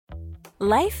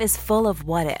Life is full of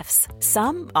what-ifs.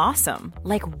 Some awesome,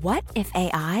 like what if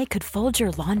AI could fold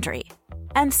your laundry?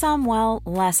 And some, well,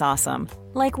 less awesome,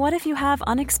 like what if you have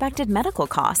unexpected medical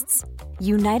costs?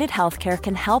 United Healthcare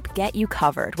can help get you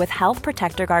covered with Health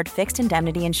Protector Guard fixed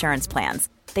indemnity insurance plans.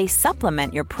 They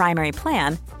supplement your primary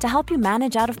plan to help you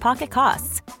manage out-of-pocket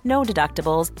costs. No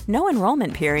deductibles, no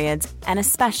enrollment periods, and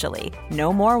especially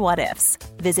no more what-ifs.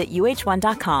 Visit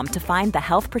uh1.com to find the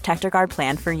Health Protector Guard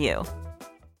plan for you.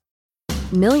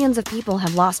 Millions of people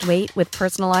have lost weight with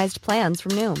personalized plans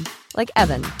from Noom. Like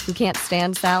Evan, who can't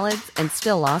stand salads and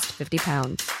still lost 50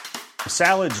 pounds.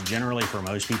 Salads generally for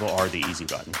most people are the easy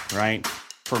button, right?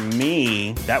 For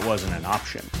me, that wasn't an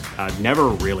option. I never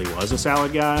really was a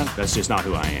salad guy. That's just not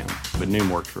who I am. But Noom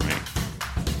worked for me.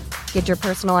 Get your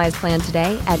personalized plan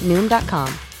today at Noom.com.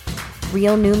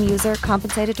 Real Noom user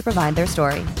compensated to provide their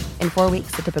story. In 4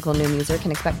 weeks, the typical Noom user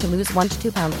can expect to lose 1 to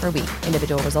 2 pounds per week.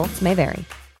 Individual results may vary.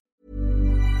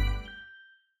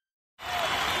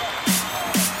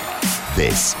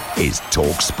 This is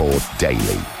TalkSport Daily.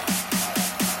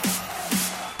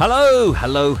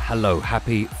 Hello.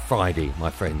 Happy Friday,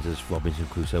 my friends, as Robinson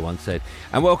Crusoe once said.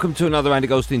 And welcome to another Andy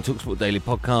Goldstein TalkSport Daily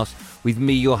podcast with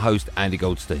me, your host, Andy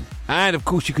Goldstein. And, of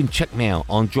course, you can check me out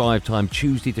on Drive Time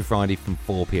Tuesday to Friday from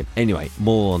 4 p.m. Anyway,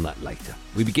 more on that later.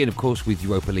 We begin, of course, with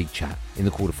Europa League chat in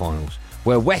the quarterfinals,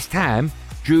 where West Ham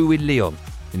drew with Lyon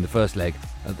in the first leg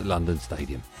at the London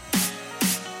Stadium.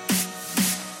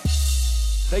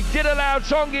 They did allow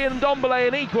Tanguy and Ndombele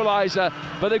an equaliser,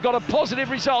 but they've got a positive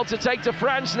result to take to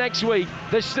France next week.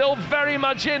 They're still very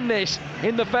much in this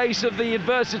in the face of the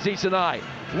adversity tonight.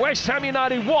 West Ham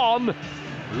United 1,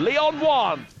 Lyon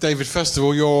 1. David, first of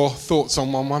all, your thoughts on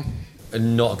 1-1?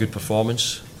 Not a good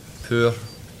performance. Poor.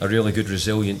 A really good,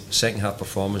 resilient second-half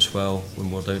performance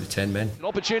when we're down to 10 men. An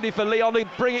opportunity for Lyon to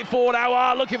bring it forward.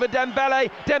 Aouar looking for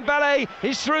Dembele. Dembele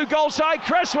is through goal side.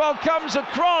 Cresswell comes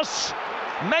across.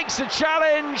 Makes a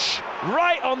challenge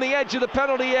right on the edge of the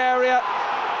penalty area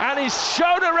and is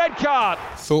shown a red card.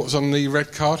 Thoughts on the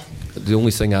red card? The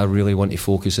only thing I really want to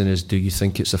focus on is, do you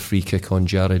think it's a free kick on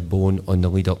Jared Bowen on the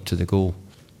lead up to the goal?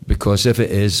 Because if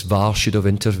it is, VAR should have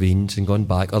intervened and gone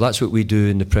back. Or that's what we do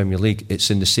in the Premier League.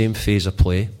 It's in the same phase of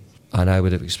play, and I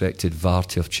would have expected VAR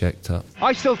to have checked that.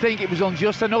 I still think it was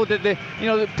unjust. I know that the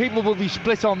people will be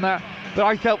split on that, but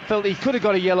I felt he could have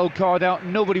got a yellow card out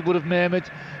and nobody would have murmured.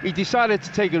 He decided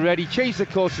to take a red. He changed the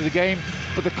course of the game,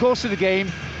 but the course of the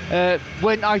game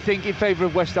went, I think, in favour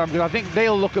of West Ham, because I think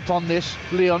they'll look upon this,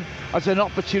 Lyon, as an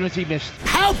opportunity missed.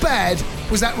 How bad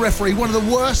was that referee? One of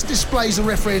the worst displays of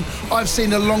refereeing I've seen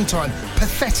in a long time.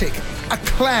 Pathetic. A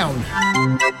clown.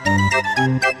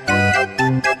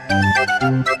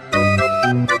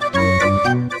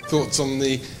 Thoughts on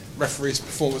the referee's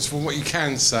performance, from what you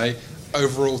can say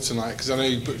overall tonight, because I know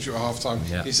you booked you at half-time.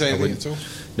 Yeah, Can you say anything at all?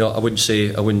 No, I wouldn't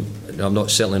say. I'm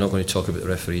certainly not going to talk about the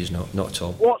referees. Not at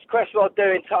all. What's Cresswell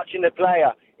doing touching the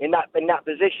player in that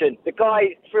position? The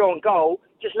guy threw on goal.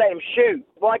 Just let him shoot.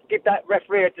 Why give that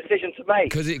referee a decision to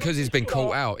make? Because he's been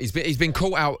caught out. He's been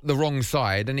caught out the wrong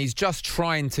side, and he's just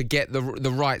trying to get the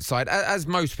right side, as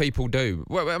most people do.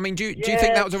 Well, I mean, do you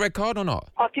think that was a red card or not?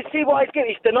 I can see why he's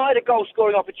getting. He's denied a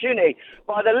goal-scoring opportunity.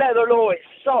 By the letter of the law, it's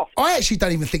soft. I actually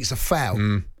don't even think it's a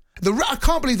foul. I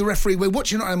can't believe the referee. We're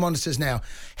watching it on our monitors now.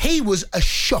 He was a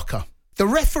shocker. The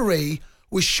referee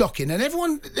was shocking, and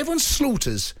everyone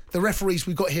slaughters the referees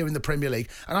we've got here in the Premier League,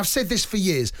 and I've said this for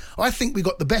years. I think we've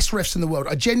got the best refs in the world.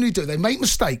 I genuinely do. They make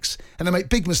mistakes, and they make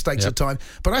big mistakes at times,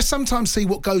 but I sometimes see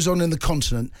what goes on in the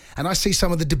continent, and I see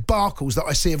some of the debacles that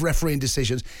I see of refereeing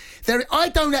decisions. I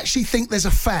don't actually think there's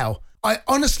a foul. I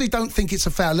honestly don't think it's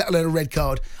a foul, let alone a red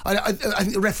card. I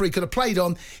think the referee could have played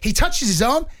on. He touches his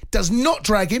arm, does not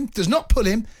drag him, does not pull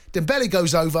him. Dembele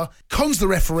goes over, cons the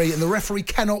referee, and the referee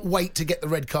cannot wait to get the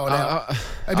red card out.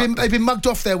 They've been mugged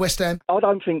off there, West Ham. I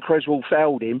don't think Cresswell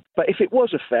fouled him, but if it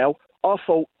was a foul, I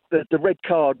thought that the red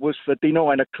card was for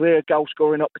denying a clear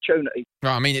goal-scoring opportunity.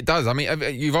 Right, I mean, it does. I mean,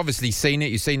 you've obviously seen it.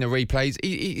 You've seen the replays.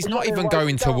 He's not even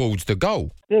going towards the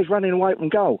goal. Yeah, he's running away from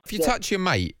goal. If you touch your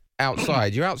mate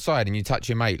outside, you're outside and you touch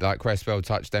your mate like Cresswell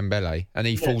touched Dembele and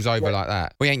he falls over like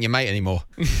that. We ain't your mate anymore.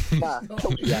 Nah,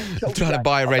 trying to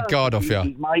buy a red card off you.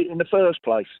 His mate in the first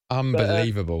place.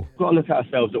 Unbelievable. We've got to look at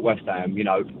ourselves at West Ham. You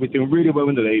know, we're doing really well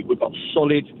in the league. We've got a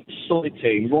solid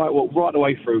team right the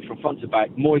way through from front to back.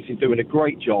 Moyes is doing a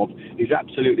great job. He's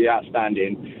absolutely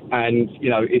outstanding, and you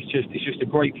know, it's just a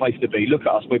great place to be. Look at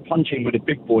us. We're punching with the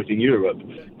big boys in Europe,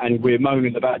 and we're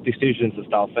moaning about decisions and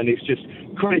stuff. And it's just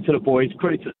credit to the boys,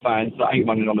 credit to the fans that ain't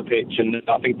moaning on the pitch. And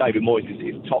I think David Moyes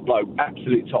is top bloke,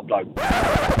 absolute top bloke.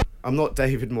 I'm not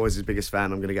David Moyes' biggest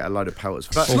fan. I'm going to get a load of pelters.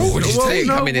 But what did you say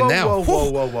coming in now?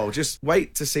 Whoa. Just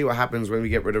wait to see what happens when we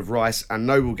get rid of Rice and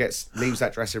Noble leaves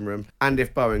that dressing room, and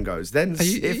if Bowen goes. Then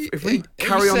if we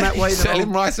carry on that way...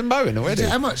 Selling Rice and Bowen already?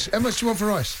 How much do you want for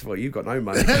Rice? Well, you've got no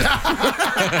money.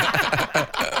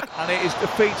 And it is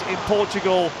defeat in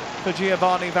Portugal for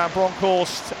Giovanni Van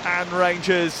Bronckhorst and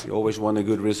Rangers. You always want a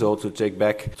good result to take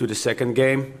back to the second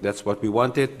game. That's what we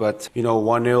wanted. But,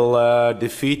 1-0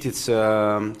 defeat, it's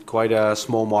quite a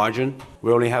small margin.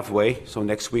 We're only halfway. So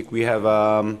next week we have,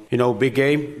 big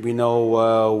game. We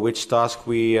know which task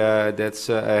that's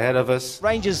ahead of us.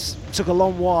 Rangers took a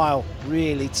long while,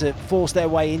 really, to force their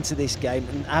way into this game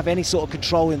and have any sort of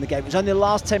control in the game. It was only the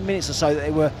last 10 minutes or so that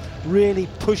they were really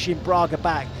pushing Braga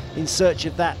back in search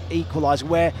of that equaliser,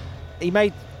 where he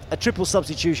made a triple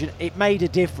substitution. It made a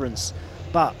difference,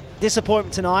 but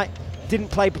disappointment tonight. Didn't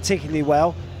play particularly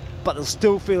well, but they'll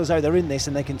still feel as though they're in this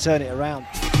and they can turn it around.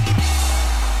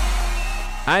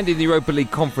 And in the Europa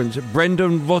League conference,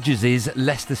 Brendan Rodgers'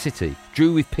 Leicester City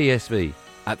drew with PSV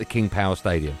at the King Power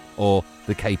Stadium, or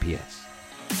the KPS.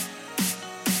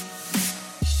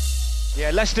 Yeah,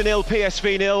 Leicester 0,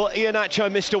 PSV 0.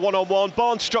 Iheanacho missed a one-on-one.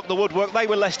 Barnes struck the woodwork. They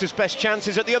were Leicester's best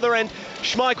chances. At the other end,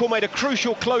 Schmeichel made a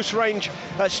crucial close-range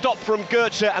stop from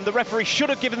Goetze, and the referee should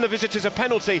have given the visitors a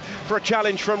penalty for a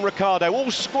challenge from Ricardo.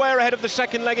 All square ahead of the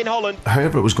second leg in Holland.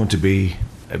 However it was going to be,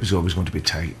 it was always going to be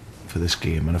tight for this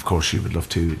game, and of course you would love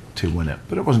to win it.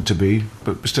 But it wasn't to be.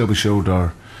 But still we showed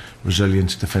our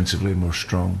resilience defensively and we're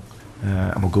strong.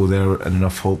 And we'll go there in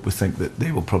enough hope. We think that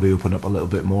they will probably open up a little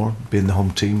bit more, being the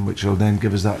home team, which will then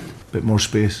give us that bit more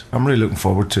space. I'm really looking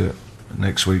forward to it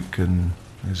next week, and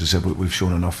as I said, we've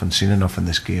shown enough and seen enough in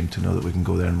this game to know that we can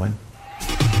go there and win.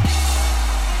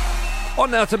 On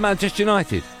now to Manchester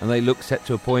United, and they look set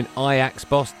to appoint Ajax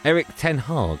boss Erik ten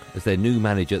Hag as their new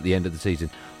manager at the end of the season.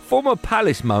 Former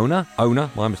Palace owner,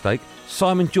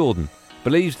 Simon Jordan,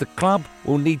 believes the club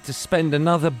will need to spend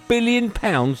another £1 billion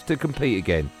to compete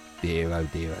again. Dear, oh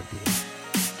dear, oh dear.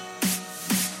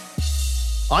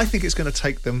 I think it's going to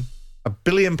take them £1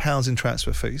 billion in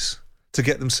transfer fees to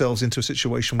get themselves into a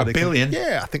situation where £1 billion?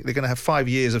 I think they're going to have 5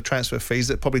 years of transfer fees.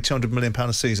 That probably £200 million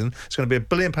a season. It's going to be £1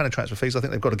 billion in transfer fees. I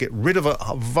think they've got to get rid of a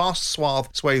vast swathe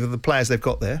of the players they've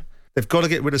got there. They've got to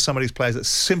get rid of some of these players that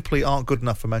simply aren't good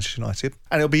enough for Manchester United.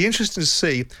 And it'll be interesting to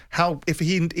see how, if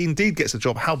he indeed gets the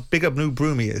job, how big a new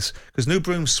broom he is. Because new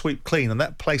brooms sweep clean, and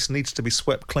that place needs to be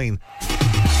swept clean.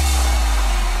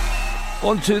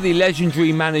 On to the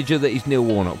legendary manager that is Neil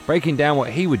Warnock, breaking down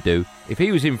what he would do if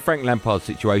he was in Frank Lampard's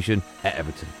situation at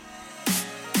Everton.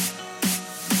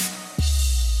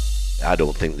 I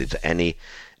don't think there's any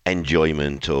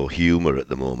enjoyment or humour at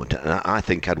the moment, and I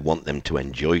think I'd want them to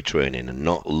enjoy training and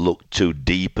not look too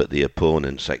deep at the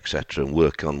opponents, etc., and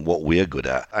work on what we're good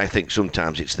at. I think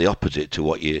sometimes it's the opposite to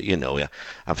what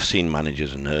I've seen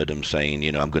managers and heard them saying,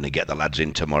 I'm going to get the lads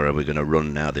in tomorrow, we're going to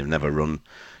run now, they've never run.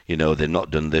 They've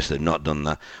not done this, they've not done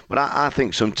that. But I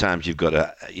think sometimes you've got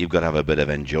to have a bit of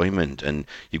enjoyment, and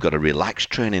you've got to relax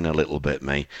training a little bit,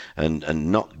 mate, and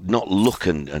not look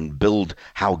and build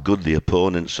how good the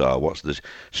opponents are, what's the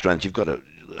strength. You've got to.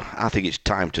 I think it's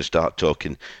time to start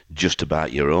talking just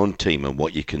about your own team and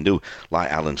what you can do, like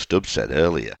Alan Stubbs said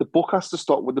earlier. The buck has to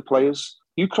stop with the players.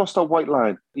 You cross that white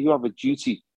line, you have a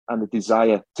duty and a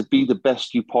desire to be the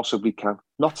best you possibly can.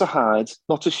 Not to hide,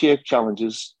 not to shirk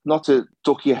challenges, not to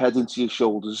duck your head into your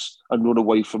shoulders and run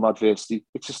away from adversity.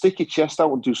 It's to stick your chest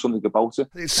out and do something about it.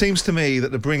 It seems to me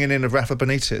that the bringing in of Rafa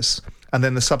Benitez and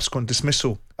then the subsequent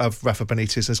dismissal of Rafa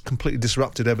Benitez has completely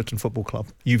disrupted Everton Football Club.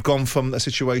 You've gone from a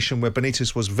situation where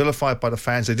Benitez was vilified by the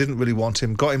fans, they didn't really want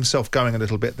him, got himself going a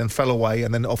little bit, then fell away,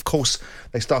 and then of course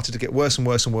they started to get worse and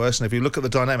worse and worse. And if you look at the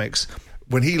dynamics,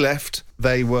 when he left,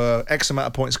 they were X amount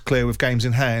of points clear with games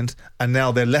in hand, and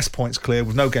now they're less points clear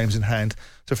with no games in hand.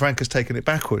 So Frank has taken it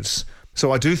backwards.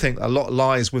 So I do think a lot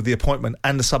lies with the appointment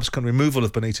and the subsequent removal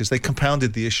of Benitez. They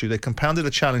compounded the issue. They compounded a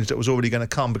challenge that was already going to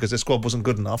come because their squad wasn't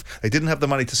good enough. They didn't have the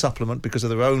money to supplement because of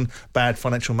their own bad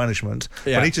financial management.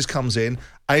 Yeah. Benitez comes in,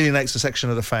 alienates a section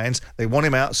of the fans. They want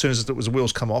him out as soon as the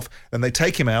wheels come off. Then they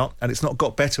take him out, and it's not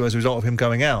got better as a result of him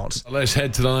going out. Let's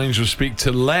head to the lines. We'll speak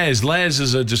to Les. Les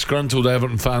is a disgruntled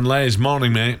Everton fan. Les,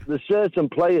 morning, mate. There's certain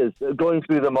players that are going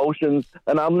through the motions,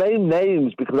 and I'll name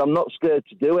names because I'm not scared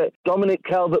to do it. Dominic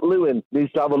Calvert-Lewin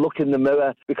needs to have a look in the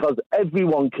mirror because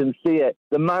everyone can see it.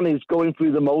 The man is going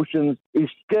through the motions. He's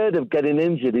scared of getting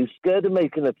injured. He's scared of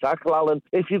making a tackle, Alan.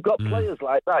 If you've got players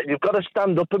like that, you've got to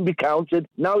stand up and be counted.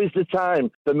 Now is the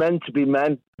time for men to be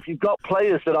men. If you've got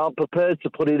players that aren't prepared to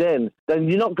put it in, then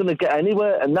you're not going to get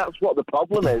anywhere, and that's what the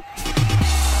problem is.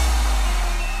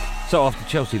 So after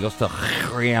Chelsea lost to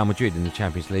Real Madrid in the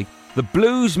Champions League, the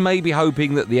Blues may be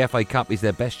hoping that the FA Cup is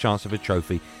their best chance of a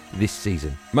trophy this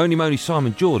season. Moni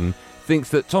Simon Jordan thinks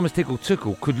that Thomas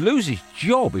Tuchel could lose his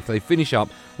job if they finish up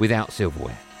without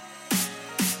silverware.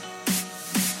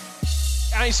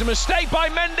 And it's a mistake by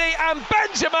Mendy, and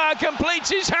Benzema completes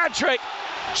his hat-trick.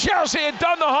 Chelsea had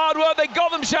done the hard work, they got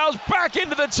themselves back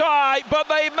into the tie, but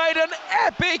they made an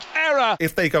epic error.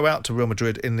 If they go out to Real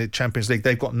Madrid in the Champions League,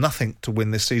 they've got nothing to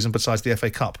win this season besides the FA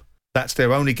Cup. That's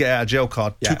their only get-out-of-jail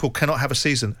card. Yeah. Tuchel cannot have a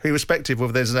season, irrespective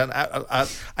of whether there's an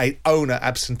owner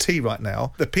absentee right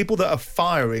now. The people that are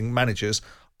firing managers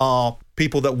are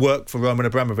people that work for Roman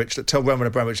Abramovich, that tell Roman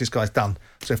Abramovich this guy's done.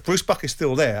 So if Bruce Buck is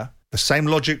still there, the same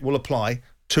logic will apply.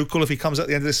 Tuchel, if he comes at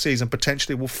the end of this season,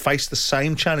 potentially will face the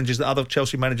same challenges that other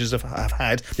Chelsea managers have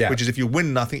had, which is if you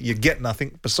win nothing, you get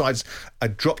nothing besides a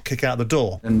drop kick out the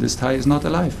door. And this tie is not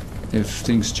alive. If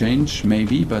things change,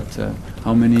 maybe, but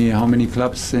how many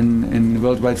clubs in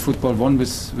worldwide football won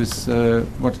with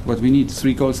what we need,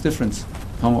 3 goals difference?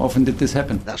 How often did this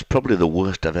happen? That's probably the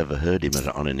worst I've ever heard him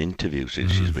on an interview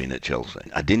since he's been at Chelsea.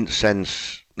 I didn't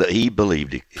sense that he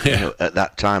believed at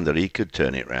that time that he could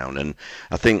turn it round, and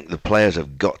I think the players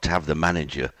have got to have the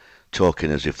manager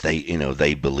talking as if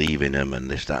they believe in him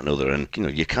and this, that and other, and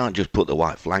you can't just put the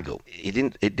white flag up.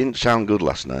 It didn't sound good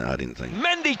last night, I didn't think.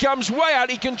 Mendy comes way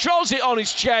out, he controls it on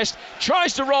his chest,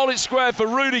 tries to roll it square for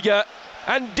Rudiger,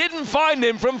 and didn't find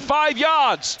him from 5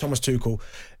 yards. Thomas Tuchel,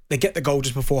 they get the goal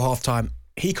just before half-time.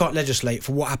 He can't legislate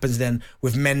for what happens then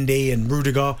with Mendy and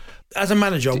Rudiger. As a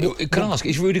manager... Can I ask,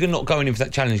 is Rudiger not going in for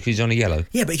that challenge because he's on a yellow?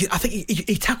 Yeah, but I think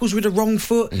he tackles with the wrong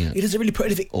foot. Yeah. He doesn't really put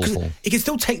anything... Awful. He can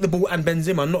still take the ball and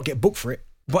Benzema and not get booked for it,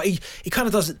 but he kind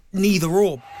of does neither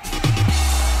or.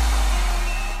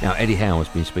 Now, Eddie Howe has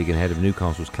been speaking ahead of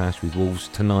Newcastle's clash with Wolves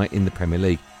tonight in the Premier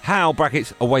League. Howe,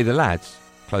 brackets, away the lads,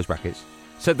 close brackets,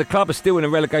 said the club are still in a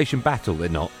relegation battle. They're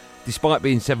not, despite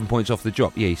being 7 points off the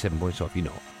drop. Yeah, he's 7 points off, you're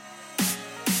not.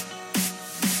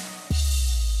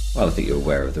 Well, I think you're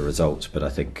aware of the results, but I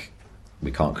think we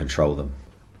can't control them.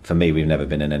 For me, we've never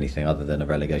been in anything other than a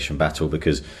relegation battle,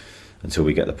 because until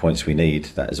we get the points we need,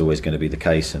 that is always going to be the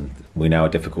case. And we know how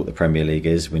difficult the Premier League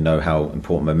is. We know how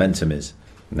important momentum is.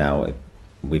 Now,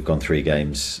 we've gone 3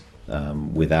 games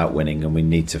without winning, and we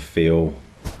need to feel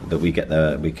that we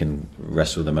can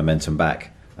wrestle the momentum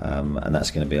back. And that's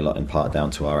going to be a lot in part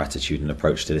down to our attitude and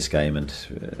approach to this game, and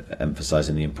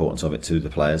emphasising the importance of it to the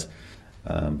players.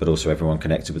 But also everyone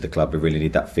connected with the club. We really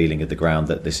need that feeling of the ground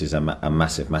that this is a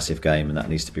massive, massive game, and that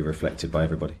needs to be reflected by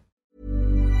everybody.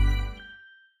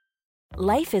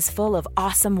 Life is full of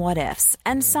awesome what-ifs,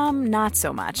 and some not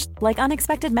so much, like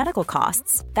unexpected medical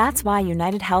costs. That's why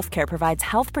United Healthcare provides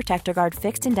Health Protector Guard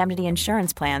fixed indemnity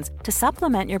insurance plans to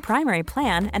supplement your primary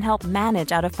plan and help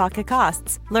manage out-of-pocket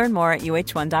costs. Learn more at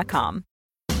uh1.com.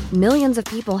 Millions of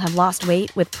people have lost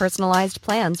weight with personalized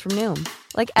plans from Noom.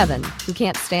 Like Evan, who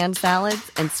can't stand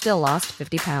salads and still lost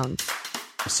 50 pounds.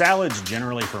 Salads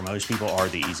generally for most people are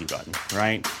the easy button,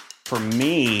 right? For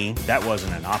me, that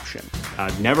wasn't an option.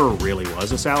 I never really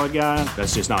was a salad guy.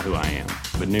 That's just not who I am.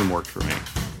 But Noom worked for me.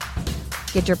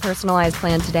 Get your personalized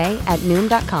plan today at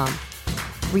Noom.com.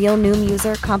 Real Noom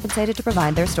user compensated to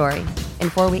provide their story. In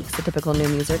 4 weeks, the typical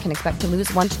Noom user can expect to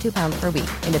lose 1 to 2 pounds per week.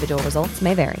 Individual results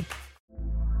may vary.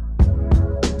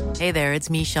 Hey there, it's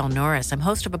Michelle Norris. I'm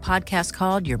host of a podcast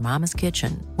called Your Mama's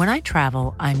Kitchen. When I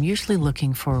travel, I'm usually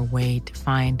looking for a way to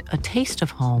find a taste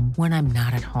of home when I'm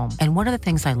not at home. And one of the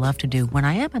things I love to do when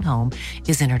I am at home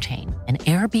is entertain. And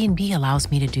Airbnb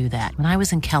allows me to do that. When I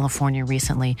was in California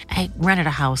recently, I rented a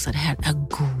house that had a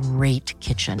great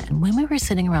kitchen. And when we were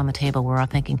sitting around the table, we're all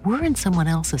thinking, we're in someone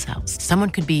else's house. Someone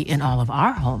could be in all of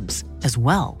our homes as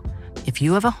well. If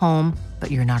you have a home, but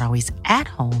you're not always at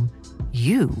home,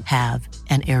 you have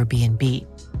an Airbnb.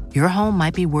 Your home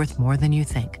might be worth more than you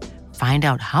think. Find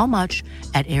out how much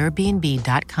at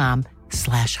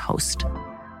airbnb.com/host.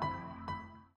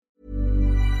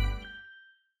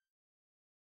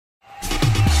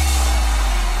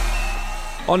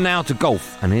 On now to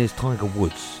golf, and here's Tiger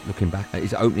Woods looking back at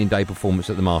his opening day performance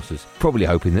at the Masters, probably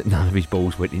hoping that none of his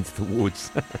balls went into the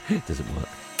woods. It doesn't work.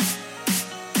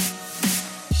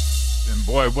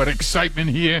 Boy, what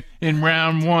excitement here in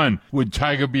round 1. Would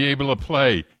Tiger be able to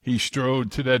play? He strode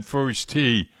to that first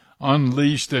tee,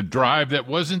 unleashed a drive that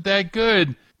wasn't that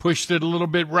good, pushed it a little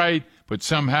bit right, but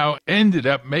somehow ended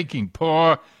up making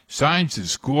par, signs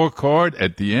his scorecard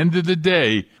at the end of the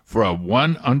day for a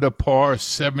 1 under par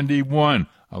 71.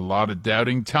 A lot of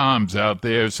doubting Toms out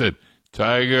there said,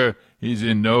 Tiger, he's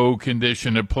in no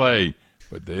condition to play.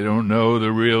 But they don't know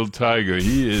the real Tiger.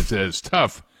 He is as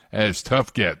tough as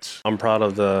tough gets. I'm proud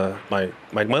of my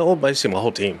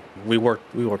whole team. We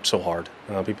worked so hard.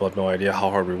 People have no idea how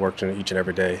hard we worked each and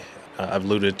every day. I've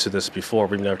alluded to this before.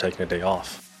 We've never taken a day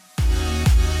off.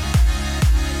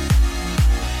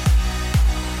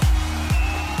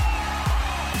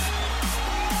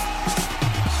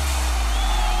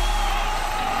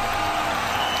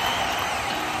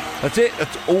 That's it.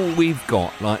 That's all we've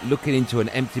got. Like looking into an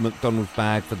empty McDonald's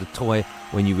bag for the toy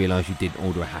when you realise you didn't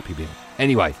order a Happy Meal.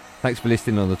 Anyway, thanks for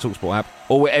listening on the TalkSport app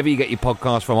or wherever you get your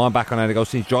podcast from. I'm back on Andy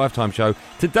Goldstein's Drive Time show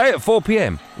today at 4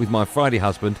 p.m. with my Friday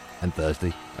husband and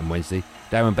Thursday and Wednesday,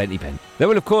 Darren Bentley Penn. There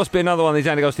will, of course, be another one of these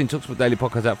Andy Goldstein TalkSport Daily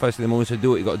podcasts out first in the morning, so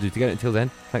do what you've got to do to get it. Until then,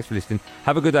 thanks for listening.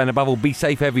 Have a good day, and above all, be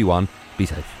safe, everyone. Be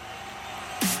safe.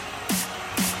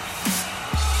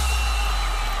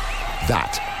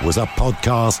 That was a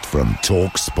podcast from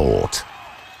TalkSport.